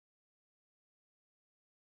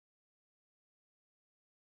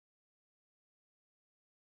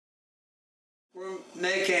We're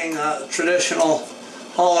making a traditional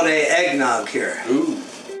holiday eggnog here. Ooh.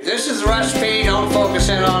 This is the recipe, don't focus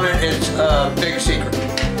in on it, it's a big secret.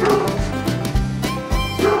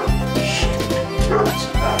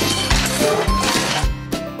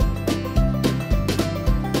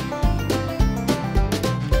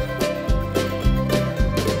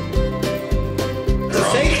 The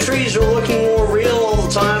fake trees are looking more real all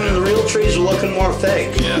the time and the real trees are looking more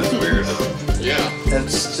fake. Yeah, it's weird. Yeah.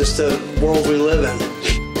 That's just the world we live in.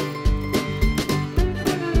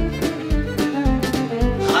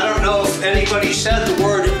 I don't know if anybody said the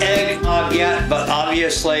word eggnog yet, but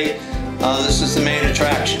obviously this is the main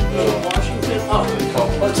attraction. Washington?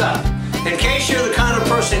 Oh, what's up? In case you're the kind of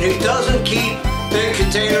person who doesn't keep big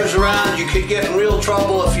containers around, you could get in real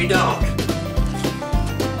trouble if you don't.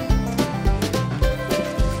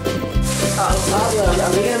 Pablo,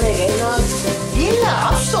 are we gonna make eggnog? Yeah,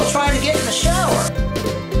 I'm still trying to get in the shower.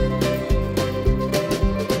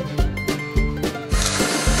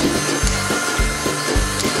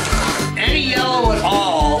 Any yellow at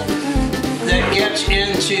all that gets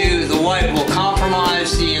into the white will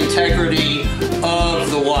compromise the integrity of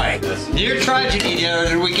the white. Near tragedy there,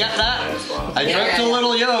 did we get that? I drank a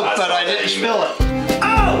little yolk, but I didn't spill it.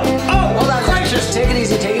 Oh! Hold on, Crisis! take it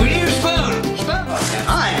easy, take it We easy. need a spoon!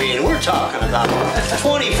 I mean, we're talking about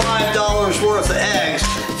 $25 worth of eggs,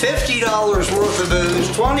 $50 worth of booze,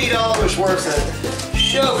 $20 worth of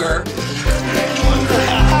sugar.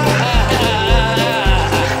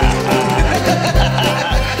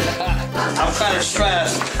 I'm kind of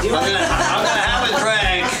stressed. I'm gonna have a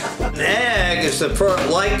drink. An egg is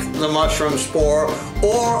like the mushroom spore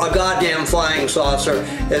or a goddamn flying saucer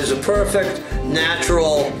is a perfect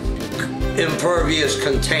natural impervious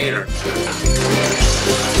container.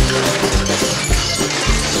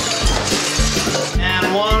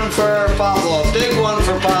 And one for Pablo, a big one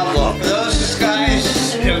for Pablo. For those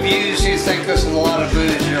guys of you who think this is a lot of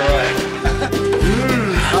booze, you're right.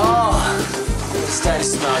 Oh, this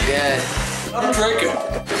does smell good. I'm drinking.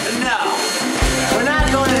 No, we're not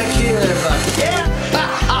going to the cooler, but yeah.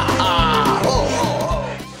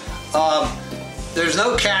 There's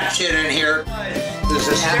no cat shit in here. There's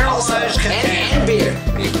a sterilized container. And beer.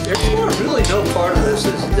 There's really no part of this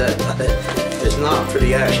that is not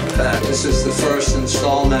pretty action-packed. This is the first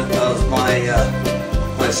installment of my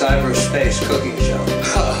my cyberspace cooking show.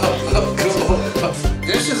 Cool.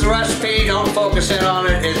 This is the recipe. Don't focus in on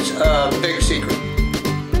it. It's a big secret.